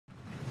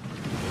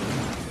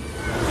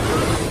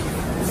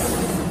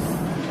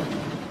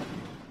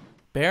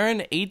Baron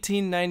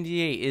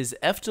 1898 is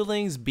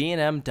Efteling's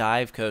B&M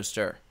dive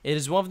coaster. It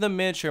is one of the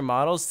miniature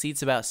models,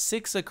 seats about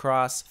 6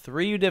 across,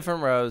 3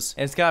 different rows,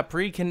 and it's got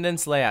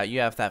pre-condensed layout. You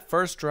have that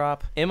first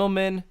drop,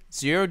 Immelman,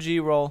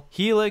 0G roll,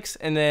 helix,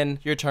 and then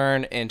your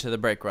turn into the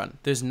brake run.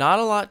 There's not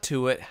a lot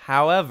to it,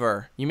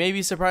 however, you may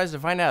be surprised to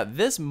find out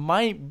this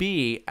might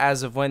be,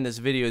 as of when this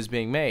video is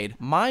being made,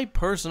 my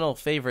personal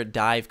favorite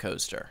dive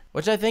coaster,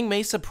 which I think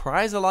may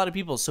surprise a lot of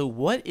people. So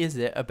what is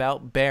it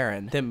about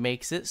Baron that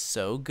makes it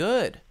so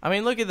good? I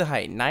mean, look at the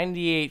height,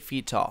 98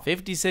 feet tall,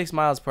 56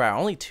 miles per hour,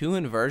 only 2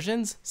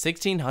 inversions,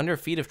 1,600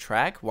 feet of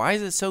track. Why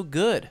is it so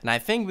good? And I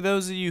think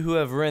those of you who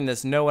have ridden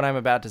this know what I'm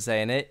about to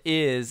say, and it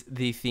is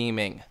the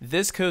theming.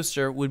 This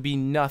coaster would be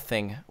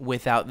nothing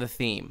without the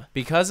theme.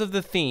 Because of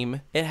the theme,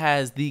 it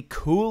has the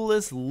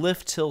coolest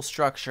lift hill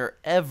structure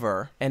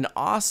ever, an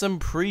awesome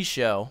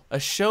pre-show, a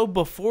show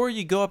before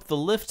you go up the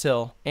lift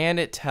hill, and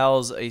it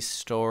tells a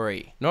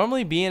story.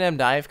 Normally B&M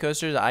dive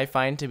coasters I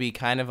find to be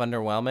kind of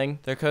underwhelming.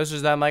 They're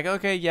coasters that I'm like,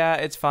 okay, yeah,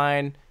 it's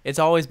fine. It's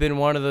always been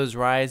one of those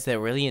rides that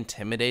really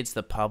intimidates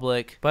the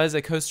public, but as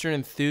a coaster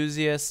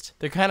enthusiast,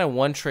 they're kind of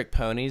one-trick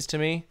ponies to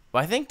me. But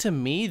I think to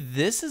me,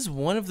 this is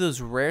one of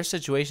those rare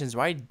situations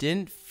where I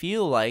didn't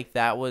feel like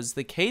that was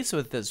the case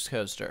with this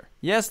coaster.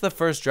 Yes, the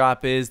first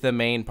drop is the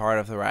main part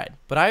of the ride,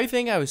 but I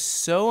think I was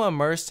so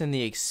immersed in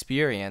the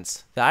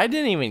experience that I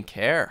didn't even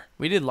care.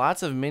 We did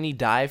lots of mini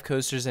dive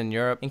coasters in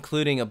Europe,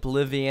 including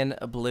Oblivion,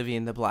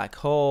 Oblivion the Black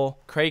Hole,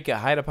 Crake at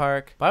Haida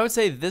Park, but I would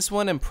say this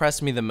one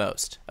impressed me the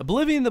most.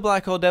 Oblivion the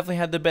Black Hole definitely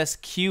had the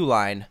best queue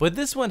line, but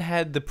this one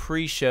had the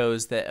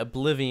pre-shows that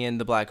Oblivion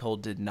the Black Hole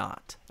did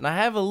not. And I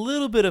have a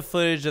little bit of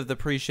footage of the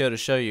pre-show to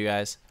show you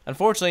guys.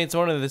 Unfortunately, it's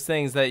one of those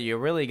things that you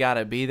really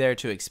gotta be there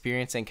to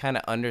experience and kind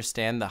of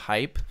understand the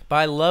hype. But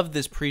I love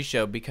this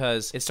pre-show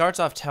because it starts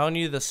off telling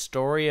you the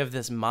story of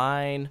this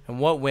mine and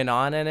what went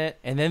on in it,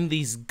 and then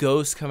these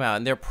ghosts come out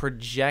and they're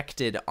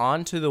projected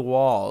onto the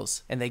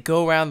walls and they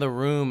go around the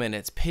room and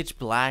it's pitch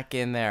black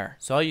in there.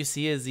 So all you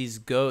see is these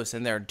ghosts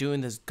and they're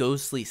doing this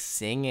ghostly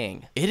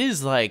singing. It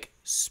is like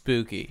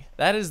spooky.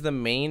 That is the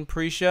main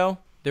pre-show.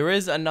 There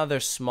is another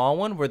small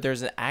one where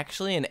there's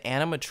actually an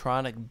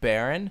animatronic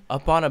Baron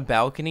up on a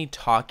balcony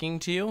talking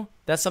to you.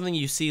 That's something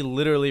you see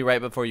literally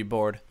right before you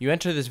board. You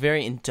enter this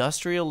very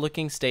industrial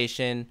looking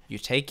station, you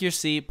take your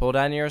seat, pull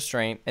down your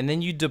restraint, and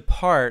then you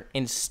depart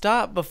and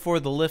stop before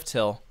the lift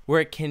hill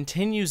where it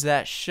continues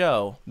that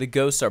show. The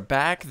ghosts are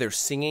back, they're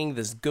singing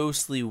this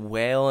ghostly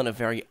wail in a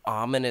very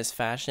ominous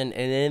fashion,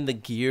 and then the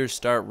gears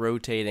start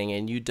rotating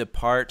and you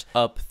depart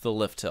up the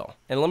lift hill.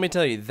 And let me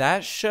tell you,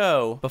 that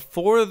show,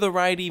 before the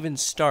ride even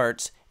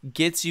starts,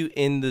 gets you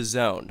in the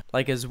zone.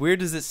 Like, as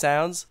weird as it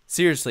sounds,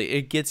 seriously,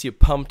 it gets you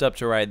pumped up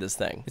to ride this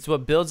thing. It's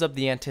what builds up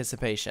the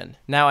anticipation.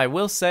 Now, I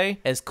will say,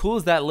 as cool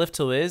as that lift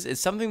hill is, it's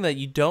something that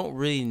you don't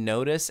really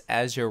notice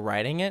as you're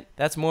riding it.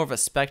 That's more of a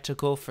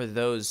spectacle for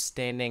those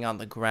standing on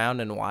the ground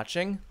and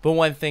watching. But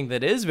one thing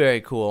that is very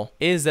cool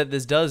is that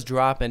this does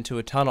drop into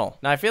a tunnel.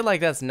 Now, I feel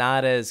like that's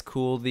not as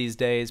cool these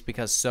days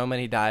because so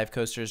many dive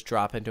coasters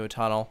drop into a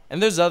tunnel.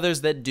 And there's others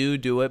that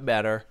do it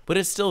better. But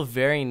it's still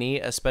very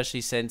neat,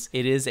 especially since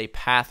it is a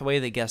pathway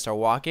that guests are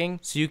walking,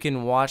 so you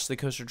can watch the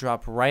coaster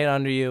drop right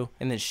under you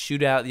and then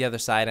shoot out the other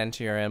side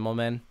into your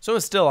Immelman. So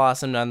it's still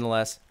awesome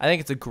nonetheless. I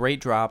think it's a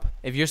great drop.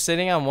 If you're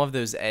sitting on one of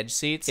those edge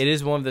seats, it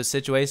is one of those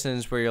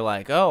situations where you're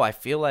like, oh, I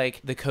feel like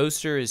the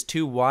coaster is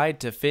too wide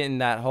to fit in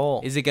that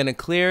hole. Is it gonna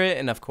clear it?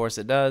 And of course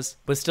it does,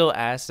 but still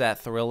adds to that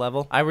thrill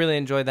level. I really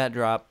enjoyed that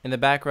drop. In the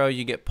back row,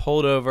 you get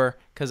pulled over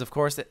because of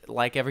course,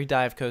 like every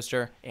dive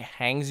coaster, it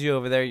hangs you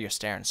over there, you're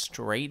staring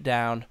straight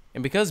down.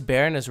 And because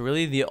Baron is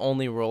really the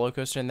only roller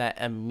coaster in that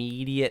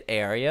immediate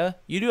area,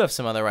 you do have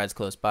some other rides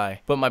close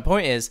by. But my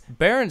point is,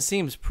 Baron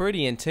seems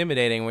pretty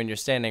intimidating when you're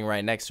standing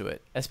right next to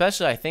it.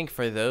 Especially, I think,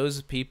 for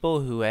those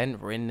people who hadn't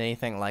ridden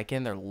anything like it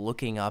and they're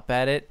looking up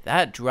at it,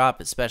 that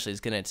drop especially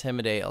is going to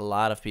intimidate a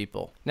lot of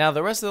people. Now,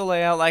 the rest of the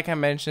layout, like I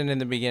mentioned in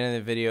the beginning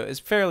of the video, is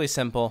fairly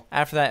simple.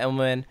 After that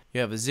Immelman, you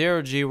have a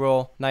 0G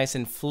roll, nice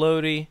and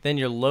floaty, then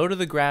you're low to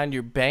the ground,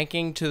 you're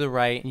banking to the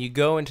right, and you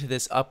go into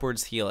this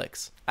upwards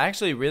helix. I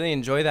actually really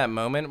enjoy that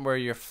moment where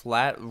you're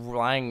flat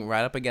lying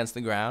right up against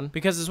the ground,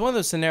 because it's one of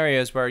those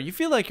scenarios where you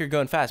feel like you're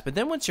going fast, but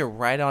then once you're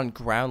right on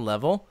ground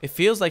level, it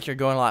feels like you're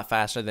going a lot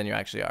faster than you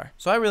actually are.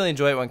 So I really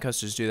enjoy it when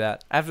coasters do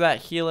that. After that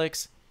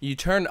helix, you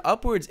turn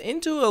upwards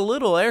into a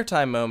little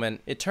airtime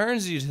moment. It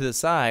turns you to the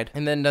side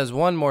and then does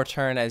one more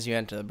turn as you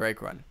enter the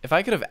brake run. If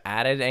I could have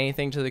added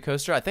anything to the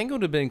coaster, I think it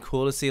would have been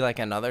cool to see like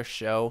another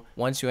show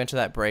once you enter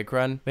that brake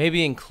run.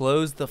 Maybe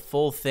enclose the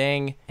full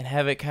thing and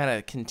have it kind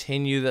of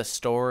continue the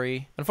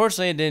story.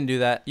 Unfortunately, it didn't do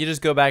that. You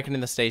just go back into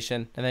the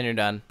station and then you're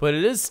done. But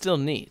it is still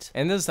neat.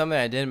 And this is something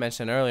I didn't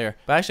mention earlier.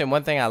 But actually,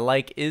 one thing I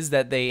like is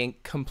that they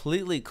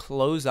completely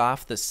close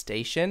off the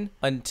station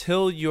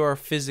until you're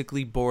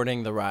physically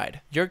boarding the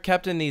ride. You're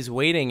kept in these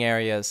waiting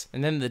areas,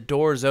 and then the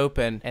doors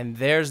open, and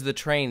there's the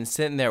train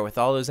sitting there with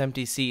all those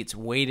empty seats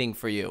waiting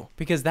for you.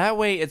 Because that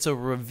way it's a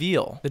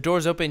reveal. The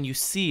doors open, you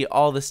see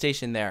all the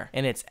station there,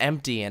 and it's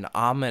empty and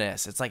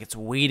ominous. It's like it's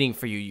waiting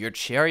for you. Your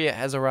chariot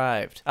has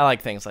arrived. I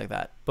like things like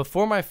that.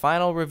 Before my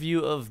final review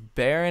of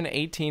Baron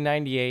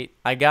 1898,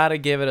 I gotta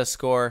give it a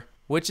score,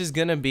 which is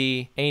gonna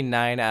be a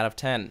 9 out of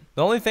 10.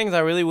 The only things I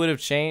really would have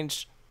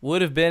changed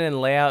would have been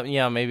in layout, you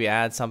know, maybe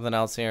add something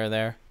else here or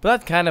there. But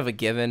that's kind of a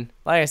given.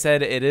 Like I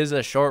said, it is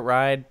a short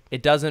ride.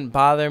 It doesn't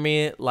bother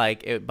me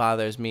like it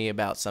bothers me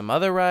about some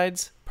other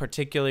rides,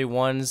 particularly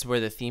ones where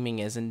the theming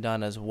isn't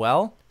done as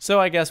well. So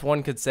I guess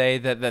one could say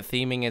that the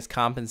theming is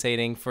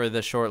compensating for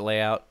the short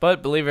layout.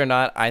 But believe it or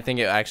not, I think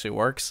it actually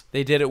works.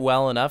 They did it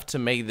well enough to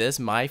make this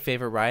my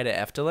favorite ride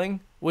at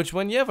Efteling, which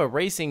when you have a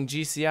racing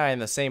GCI in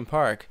the same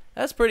park,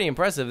 that's pretty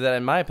impressive that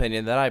in my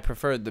opinion that I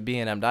preferred the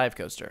B&M dive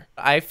coaster.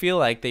 I feel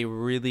like they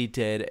really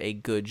did a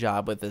good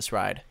job with this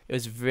ride. It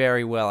was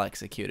very well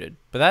executed.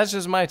 But that's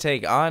just my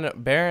take on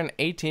Baron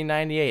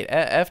 1898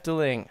 at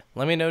Efteling.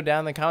 Let me know down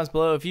in the comments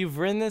below if you've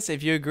ridden this,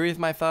 if you agree with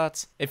my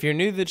thoughts. If you're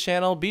new to the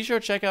channel, be sure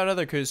to check out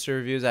other coaster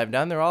reviews I've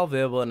done. They're all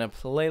available in a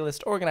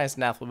playlist organized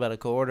in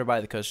alphabetical order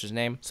by the coaster's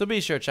name, so be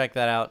sure to check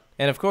that out.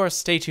 And of course,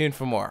 stay tuned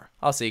for more.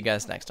 I'll see you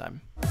guys next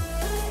time.